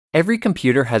Every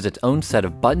computer has its own set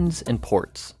of buttons and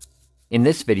ports. In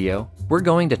this video, we're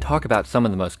going to talk about some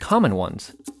of the most common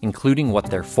ones, including what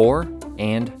they're for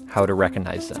and how to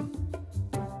recognize them.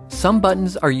 Some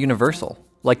buttons are universal,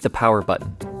 like the power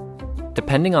button.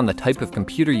 Depending on the type of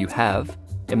computer you have,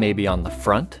 it may be on the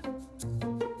front,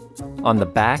 on the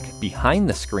back behind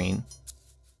the screen,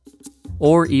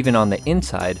 or even on the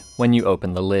inside when you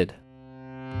open the lid.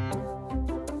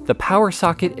 The power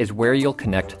socket is where you'll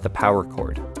connect the power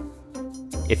cord.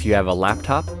 If you have a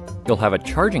laptop, you'll have a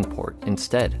charging port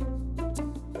instead.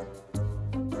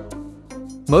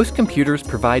 Most computers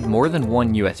provide more than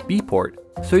one USB port,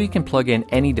 so you can plug in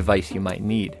any device you might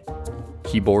need.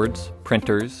 Keyboards,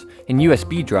 printers, and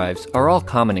USB drives are all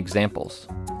common examples.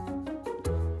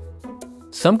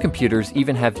 Some computers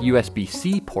even have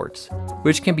USB-C ports,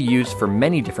 which can be used for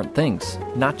many different things,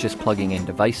 not just plugging in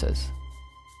devices.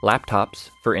 Laptops,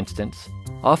 for instance,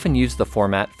 often use the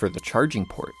format for the charging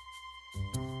port.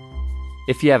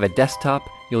 If you have a desktop,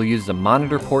 you'll use the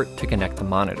monitor port to connect the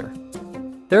monitor.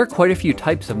 There are quite a few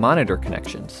types of monitor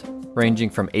connections, ranging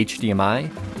from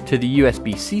HDMI to the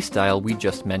USB-C style we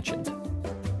just mentioned.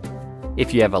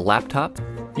 If you have a laptop,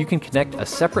 you can connect a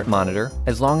separate monitor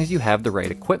as long as you have the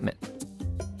right equipment.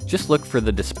 Just look for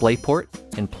the display port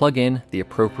and plug in the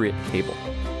appropriate cable.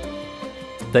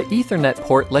 The Ethernet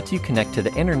port lets you connect to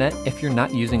the internet if you're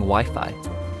not using Wi-Fi.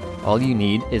 All you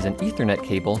need is an Ethernet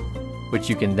cable, which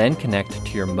you can then connect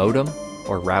to your modem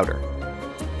or router.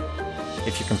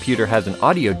 If your computer has an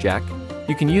audio jack,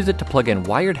 you can use it to plug in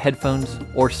wired headphones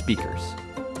or speakers.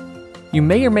 You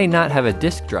may or may not have a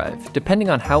disk drive, depending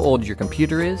on how old your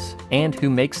computer is and who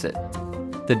makes it.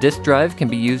 The disk drive can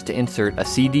be used to insert a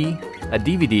CD, a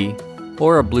DVD,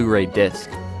 or a Blu-ray disc.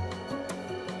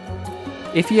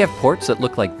 If you have ports that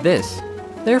look like this,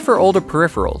 they're for older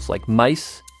peripherals like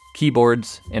mice,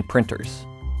 keyboards, and printers.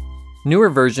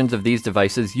 Newer versions of these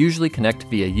devices usually connect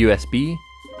via USB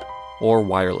or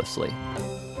wirelessly.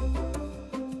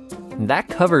 And that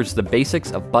covers the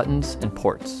basics of buttons and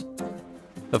ports.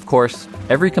 Of course,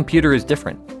 every computer is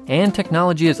different, and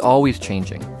technology is always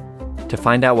changing. To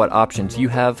find out what options you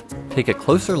have, take a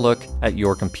closer look at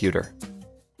your computer.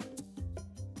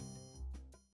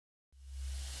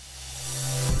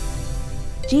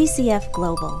 GCF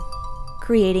Global,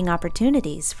 creating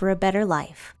opportunities for a better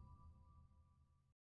life.